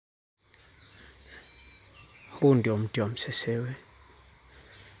Huu ndio mti wa msesewe.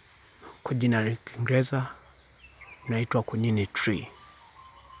 Kwa jina la Kiingereza unaitwa Quinine tree.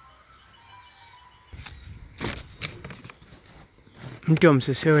 Mti wa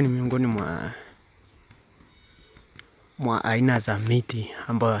msesewe ni miongoni mwa aina za miti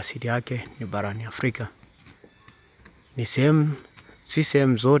ambayo asili yake ni barani Afrika. Si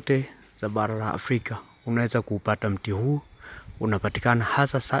sehemu zote za bara la Afrika unaweza kuupata mti huu. Unapatikana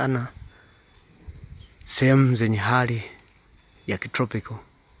hasa sana sehemu zenye hali ya kitropiko,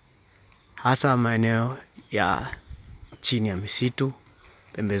 hasa maeneo ya chini ya misitu,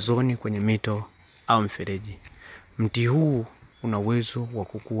 pembezoni kwenye mito au mifereji. Mti huu una uwezo wa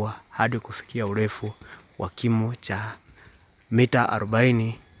kukua hadi kufikia urefu wa kimo cha mita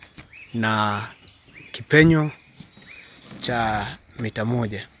 40 na kipenyo cha mita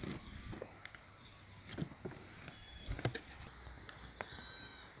 1.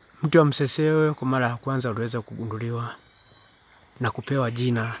 Mti wa msesewe kwa mara ya kwanza uliweza kugunduliwa na kupewa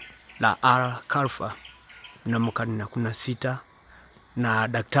jina la R.caffra mnamo karne ya 16 na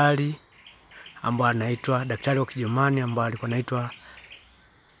daktari ambaye anaitwa daktari wa Kijerumani ambaye alikuwa anaitwa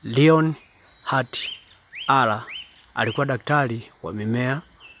R. Alikuwa daktari wa mimea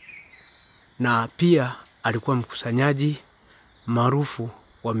na pia alikuwa mkusanyaji maarufu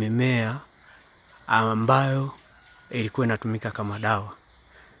wa mimea ambayo ilikuwa inatumika kama dawa.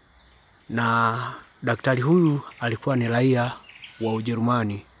 Na daktari huyu alikuwa ni raia wa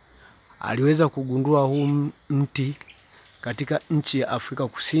Ujerumani. Aliweza kugundua huu mti katika nchi ya Afrika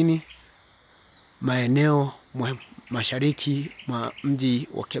Kusini, maeneo mashariki mwa mji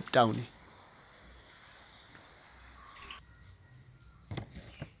wa Cape Town.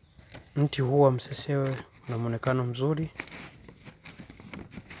 Mti huu wa msesewe una muonekano mzuri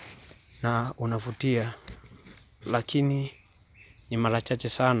na unavutia, lakini ni mara chache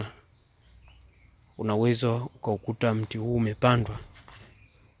sana unaweza ukaukuta mti huu umepandwa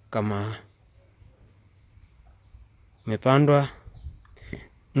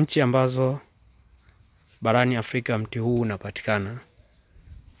nchi ambazo barani Afrika mti huu unapatikana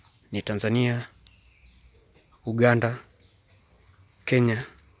ni Tanzania, Uganda, Kenya,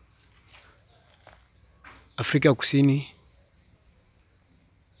 Afrika Kusini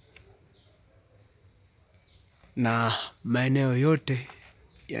na maeneo yote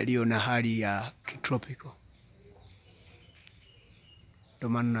yaliyo na hali ya kitropiko. Ndio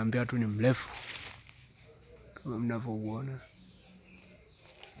maana naambia tu ni mrefu kama mnavyoona.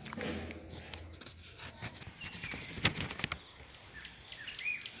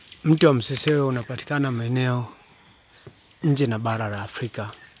 Mti wa msesewe unapatikana maeneo nje na bara la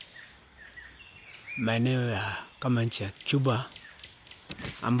Afrika, maeneo ya kama nchi ya Cuba,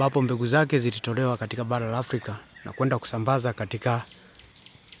 ambapo mbegu zake zilitolewa katika bara la Afrika na kwenda kusambaza katika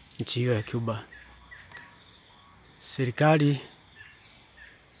nchi hiyo ya Cuba. Serikali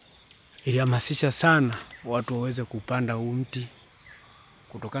ilihamasisha sana watu waweze kupanda huu mti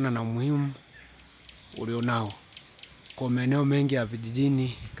kutokana na umuhimu ulionao. Kwa maeneo mengi ya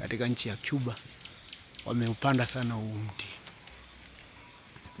vijijini katika nchi ya Cuba wameupanda sana huu mti.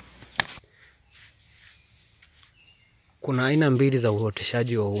 Kuna aina mbili za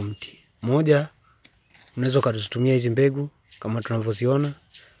uoteshaji wa huu mti. Moja, unaweza kutumia hizi mbegu kama tunavyoziona,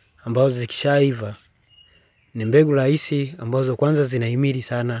 ambazo zikishaiva ni mbegu rahisi ambazo kwanza zinahimili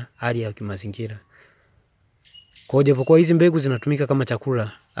sana hali ya kimazingira. Kwa japokuwa hizi mbegu zinatumika kama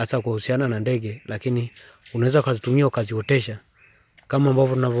chakula hasa kuhusiana na ndege, lakini unaweza kuzitumia ukaziotesha kama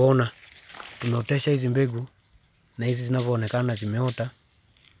ambavyo tunavyoona. Tumeotesha hizi mbegu na hizi zinavyoonekana zimeota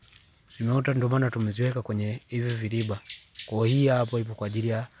ndio maana tumeziweka kwenye hivi viriba. Kwa hii hapo ipo kwa ajili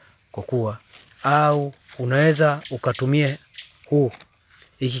ya kukua, au unaweza ukatumia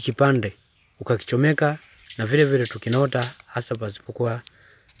hiki kipande ukakichomeka na vile vile tukinota hasa pasipokuwa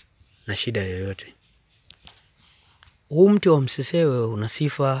na shida yoyote. Huu mti wa msesewe una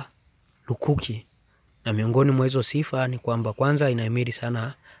sifa lukuki, na miongoni mwa hizo sifa ni kwamba kwanza inahimili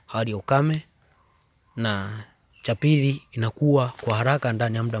sana hali ya ukame, na cha pili inakuwa kwa haraka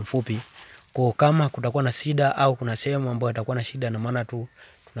ndani ya muda mfupi. Kwa kama kutakuwa na shida au kuna sehemu ambayo itakuwa na shida, na maana tu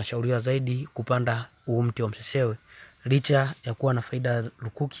tunashauriwa zaidi kupanda huu mti wa msesewe. Licha ya kuwa na faida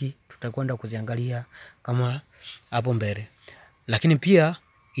lukuki, tutakwenda kuziangalia kama hapo mbele, lakini pia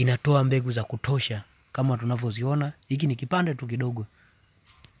inatoa mbegu za kutosha kama tunavyoziona. Hiki ni kipande tu kidogo.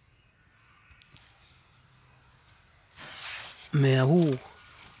 Mmea huu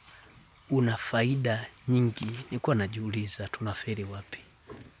una faida nyingi. Nilikuwa najiuliza tunafeli wapi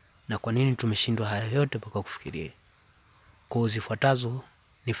na kwa nini tumeshindwa haya yote mpaka kufikiria. Kwa zifuatazo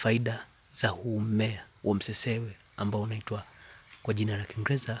ni faida za huu mmea wa msesewe ambao unaitwa kwa jina la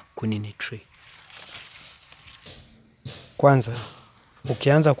Kiingereza Quinine tree. Kwanza,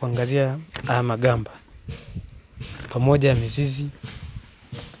 ukianza kuangazia haya magamba pamoja ya mizizi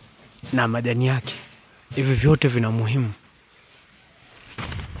na majani yake, hivi vyote vina muhimu.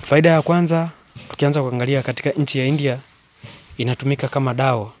 Faida ya kwanza, tukianza kuangalia katika nchi ya India, inatumika kama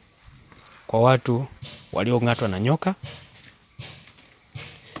dawa kwa watu waliong'atwa na nyoka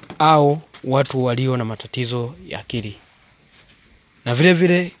au watu walio na matatizo ya akili. Na vile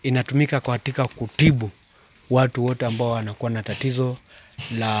vile inatumika katika kutibu watu wote ambao wanakuwa na tatizo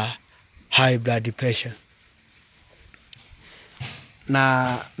la high blood pressure.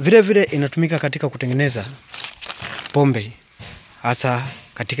 Na vile vile inatumika katika kutengeneza pombe, hasa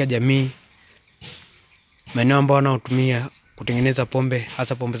katika jamii maeneo ambao wanaotumia kutengeneza pombe,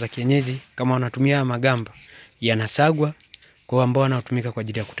 hasa pombe za kienyeji. Kama wanatumia magamba, yanasagwa kwa ambao wanaotumika kwa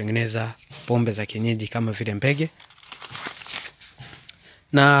ajili ya kutengeneza pombe za kienyeji kama vile mbege.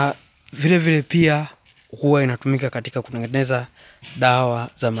 Na vile vile pia huwa inatumika katika kutengeneza dawa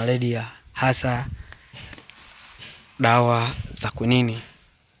za malaria, hasa dawa za Quinine.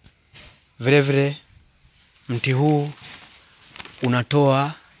 Vile vile mti huu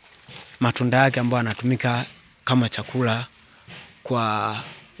unatoa matunda yake ambayo yanatumika kama chakula kwa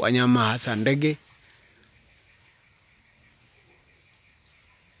wanyama, hasa ndege.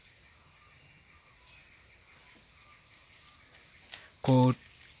 Kwa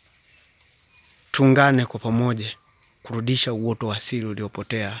tuungane kwa pamoja kurudisha uoto wa asili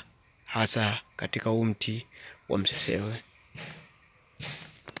uliopotea, hasa katika huu mti wa msesewe.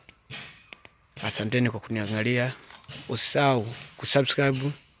 Asanteni kwa kuniangalia. Usisahau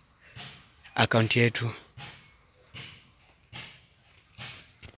kusubscribe akaunti yetu.